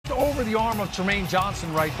over the arm of Tremaine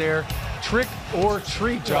Johnson right there. Trick or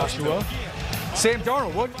treat, Joshua. Sam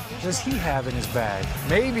Darnold, what does he have in his bag?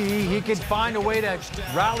 Maybe he could find a way to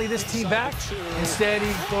rally this team back. Instead,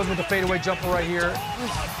 he goes with the fadeaway jumper right here.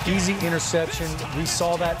 Easy interception. We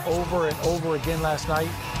saw that over and over again last night.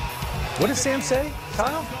 What did Sam say,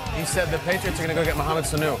 Kyle? He said the Patriots are going to go get Mohamed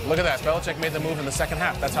Sanu. Look at that. Belichick made the move in the second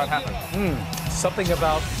half. That's how it happened. Something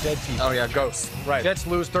about dead people. Oh, yeah, ghosts. Right. Jets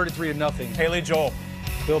lose 33-0. Haley Joel.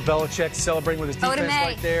 Bill Belichick celebrating with his defense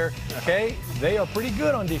right there. Okay, they are pretty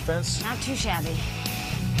good on defense. Not too shabby.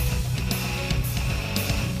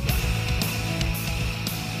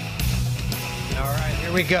 All right,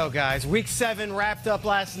 here we go, guys. Week 7 wrapped up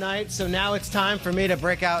last night, so now it's time for me to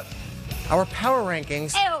break out our power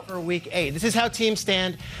rankings for Week 8. This is how teams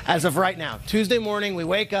stand as of right now. Tuesday morning, we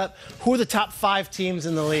wake up. Who are the top 5 teams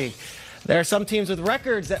in the league? There are some teams with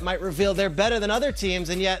records that might reveal they're better than other teams,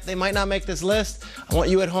 and yet they might not make this list. I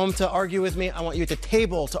want you at home to argue with me. I want you at the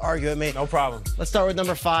table to argue with me. No problem. Let's start with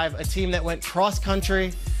number 5, a team that went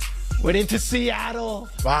cross-country, went into Seattle.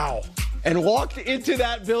 Wow. And walked into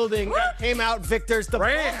that building and came out victors. The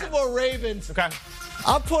Baltimore Ravens. Okay.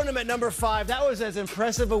 I'm putting them at number 5. That was as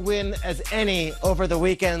impressive a win as any over the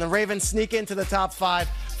weekend. The Ravens sneak into the top 5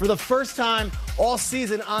 for the first time all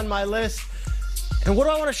season on my list. And what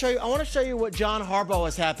do I want to show you? I want to show you what John Harbaugh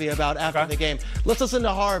was happy about after the game. Let's listen to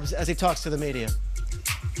Harbs as he talks to the media.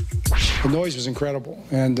 The noise was incredible.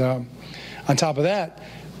 And on top of that,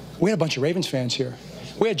 we had a bunch of Ravens fans here.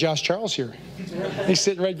 We had Josh Charles here. He's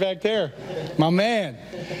sitting right back there. My man.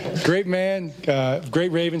 Great man,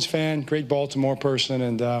 great Ravens fan, great Baltimore person,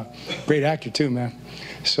 and great actor too, man.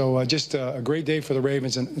 So just a great day for the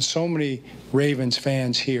Ravens and so many Ravens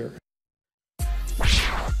fans here.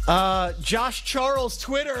 Josh Charles,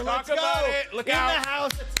 Twitter, let's go. Talk about it. Look in out. the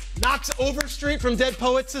house. Knox Overstreet from Dead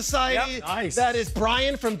Poets Society. Yep. Nice. That is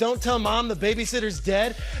Brian from Don't Tell Mom the Babysitter's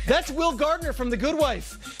Dead. That's Will Gardner from The Good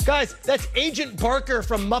Wife. Guys, that's Agent Barker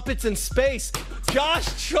from Muppets in Space.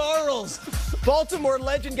 Josh Charles, Baltimore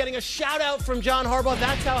legend, getting a shout out from John Harbaugh.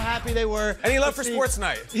 That's how happy they were. And he loved for Sports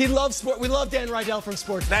Night. He loves sport. We love Dan Rydell from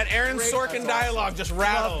Sports Night. That Aaron Sorkin dialogue just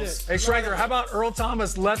rattles. Hey, Schrager, how about Earl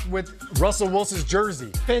Thomas left with Russell Wilson's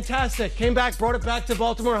jersey? Fantastic. Came back, brought it back to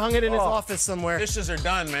Baltimore, hung it in his office somewhere. Dishes are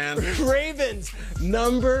done, man. Ravens,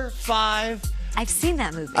 number 5. I've seen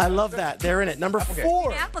that movie. I love that. They're in it. Number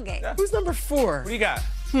 4. Applegate. Yeah. Who's number 4? What do you got?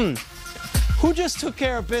 Who just took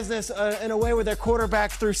care of business in a way where their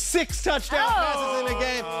quarterback threw 6 touchdown passes in a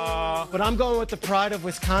game? But I'm going with the pride of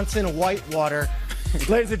Wisconsin, Whitewater.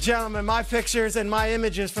 Ladies and gentlemen, my pictures and my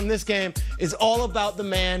images from this game is all about the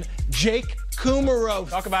man, Jake Kumerow.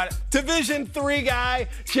 Talk about it. Division III guy.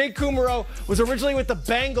 Jake Kumerow was originally with the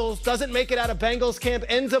Bengals, doesn't make it out of Bengals camp,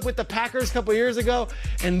 ends up with the Packers a couple years ago,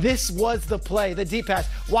 and this was the play, the deep pass.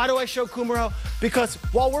 Why do I show Kumerow? Because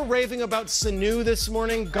while we're raving about Sanu this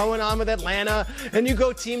morning, going on with Atlanta, and you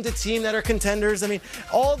go team to team that are contenders, I mean,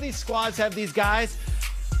 all these squads have these guys.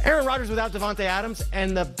 Aaron Rodgers without Devontae Adams,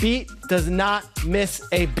 and the beat does not miss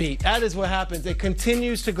a beat. That is what happens. It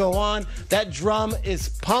continues to go on. That drum is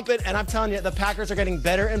pumping, and I'm telling you, the Packers are getting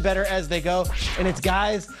better and better as they go. And it's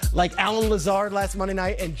guys like Alan Lazard last Monday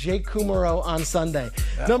night and Jake Kumerow on Sunday.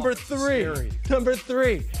 Number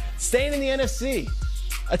 3, staying in the NFC,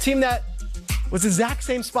 a team that was the exact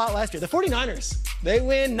same spot last year. The 49ers. They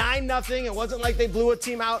win 9-0. It wasn't like they blew a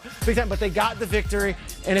team out big time, but they got the victory,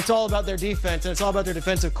 and it's all about their defense, and it's all about their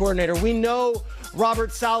defensive coordinator. We know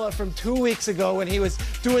Robert Saleh from 2 weeks ago when he was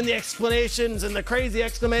doing the explanations and the crazy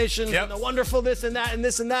exclamations and the wonderful this and that and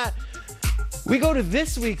this and that. We go to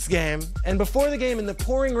this week's game, and before the game, in the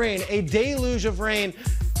pouring rain, a deluge of rain,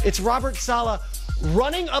 it's Robert Saleh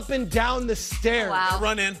running up and down the stairs. Wow.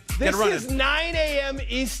 Run in. This Get running. is 9 a.m.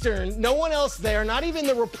 Eastern. No one else there. Not even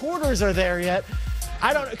the reporters are there yet.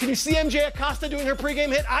 I don't know. Can you see MJ Acosta doing her pregame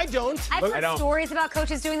hit? I don't. I've heard stories about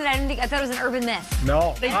coaches doing that. I thought it was an urban myth.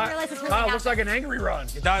 No. But I didn't realize it's really Kyle, looks like an angry run.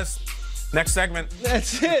 It does. Next segment.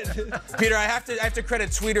 That's it. Peter, I have to credit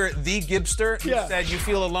tweeter The Gibster, who said you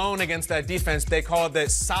feel alone against that defense. They call it the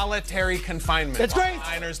solitary confinement. That's great.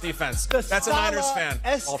 Niners defense. That's a Niners fan.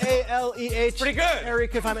 S-A-L-E-H. Pretty good. Solitary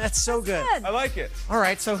confinement. That's so good. I like it. All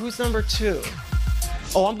right, so who's number 2?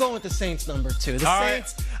 Oh, I'm going with the Saints number 2. The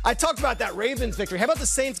Saints. Right. I talked about that Ravens victory. How about the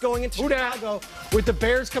Saints going into Chicago with the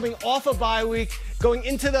Bears coming off a bye week, going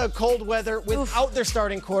into the cold weather without their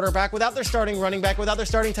starting quarterback, without their starting running back, without their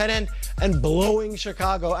starting tight end, and blowing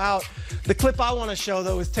Chicago out. The clip I want to show,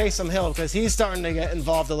 though, is Taysom Hill, because he's starting to get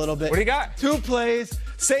involved a little bit. What do you got? 2 plays,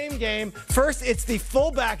 same game. First, it's the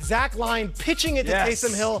fullback, Zach Line, pitching it to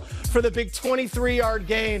Taysom Hill for the big 23-yard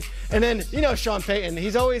gain. And then, you know Sean Payton,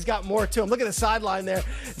 he's always got more to him. Look at the sideline there.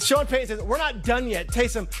 Sean Payton says, we're not done yet.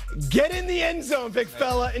 Taysom, get in the end zone, big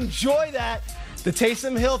fella. Enjoy that. The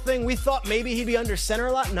Taysom Hill thing, we thought maybe he'd be under center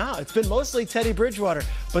a lot. No, it's been mostly Teddy Bridgewater.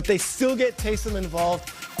 But they still get Taysom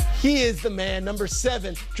involved. He is the man, number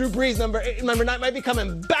 7. Drew Brees, number 8, number 9, might be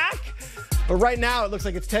coming back. But right now, it looks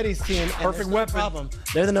like it's Teddy's team. Perfect weapon. Problem.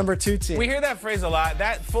 They're the number 2 team. We hear that phrase a lot.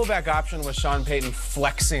 That fullback option was Sean Payton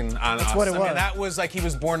flexing on us. That's what it was. I mean, that was like he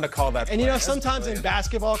was born to call that play. And you know, sometimes in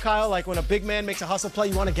basketball, Kyle, like when a big man makes a hustle play,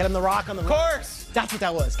 you want to get him the rock on the Of course. That's what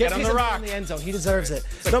that was. Get him the rock in the end zone. He deserves it.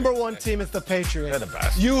 Number 1 team is the Patriots. They're the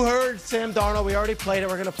best. You heard Sam Darnold. We already played it.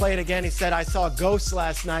 We're going to play it again. He said, I saw ghosts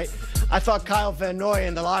last night. I thought Kyle Van Noy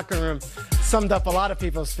in the locker room summed up a lot of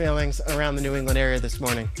people's feelings around the New England area this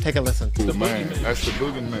morning. Take a listen. The man. That's the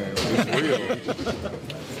boogeyman. It's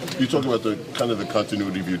real. You talk about the kind of the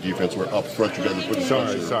continuity of your defense where up front you guys are putting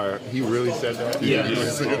pressure. Sorry. He really said that?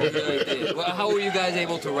 Yeah. Well, how were you guys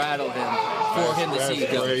able to rattle him for him to see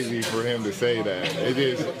That's go? crazy for him to say that. It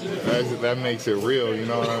is. That makes it real, you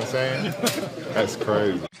know what I'm saying? That's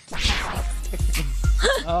crazy.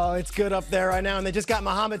 Oh, it's good up there right now. And they just got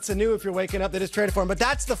Mohamed Sanu, if you're waking up. They just traded for him. But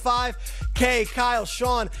that's the 5K. Kyle,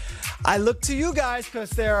 Sean, I look to you guys because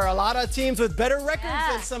there are a lot of teams with better records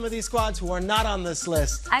than some of these squads who are not on this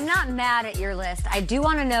list. I'm not mad at your list. I do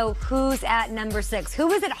want to know who's at number 6.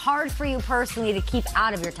 Who is it hard for you personally to keep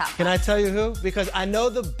out of your top 5? Can I tell you who? Because I know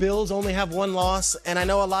the Bills only have 1 loss, and I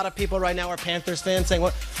know a lot of people right now are Panthers fans saying,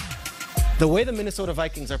 what? The way the Minnesota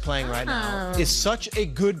Vikings are playing right now is such a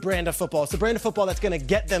good brand of football. It's the brand of football that's going to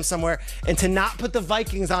get them somewhere. And to not put the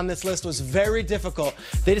Vikings on this list was very difficult.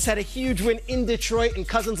 They just had a huge win in Detroit, and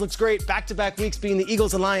Cousins looks great back-to-back weeks being the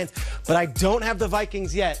Eagles and Lions. But I don't have the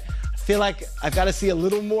Vikings yet. I feel like I've got to see a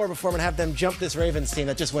little more before I'm going to have them jump this Ravens team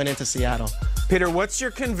that just went into Seattle. Peter, what's your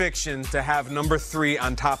conviction to have number 3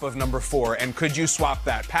 on top of number 4? And could you swap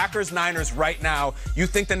that? Packers, Niners right now. You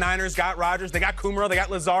think the Niners got Rodgers? They got Kumaro? They got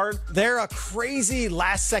Lazard? They're a crazy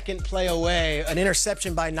last-second play away, an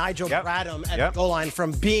interception by Nigel Bradham at the goal line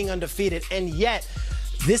from being undefeated. And yet,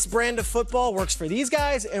 this brand of football works for these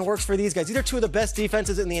guys and works for these guys. These are 2 of the best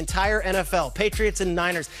defenses in the entire NFL, Patriots and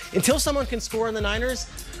Niners. Until someone can score in the Niners,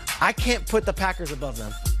 I can't put the Packers above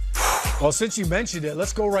them. Well, since you mentioned it,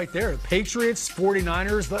 let's go right there. Patriots,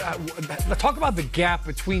 49ers. Talk about the gap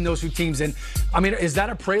between those 2 teams. And, I mean, is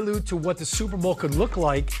that a prelude to what the Super Bowl could look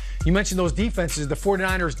like? You mentioned those defenses. The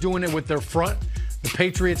 49ers doing it with their front. The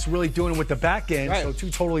Patriots really doing it with the back end. So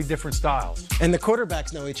 2 totally different styles. And the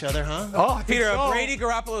quarterbacks know each other, huh? Oh, Peter, so. a Brady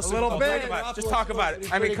Garoppolo Super Bowl. Just talk about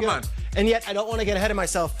it. I mean, come on. And yet, I don't want to get ahead of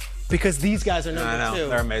myselove because these guys are number 2.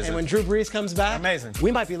 They're amazing. And when Drew Brees comes back, amazing.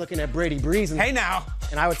 We might be looking at Brady Brees. Hey, now.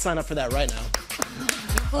 And I would sign up for that right now.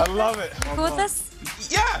 I love it. Cool with this?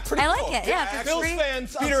 Yeah, pretty cool. I like it. Yeah, Bills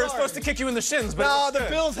fans, Peter is supposed to kick you in the shins, but no, the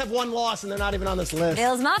Bills have 1 loss and they're not even on this list.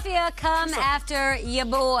 Bills Mafia, come after ya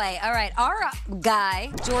boy. All right, our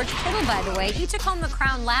guy, George Kittle, by the way, he took home the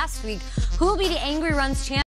crown last week. Who will be the Angry Runs champion?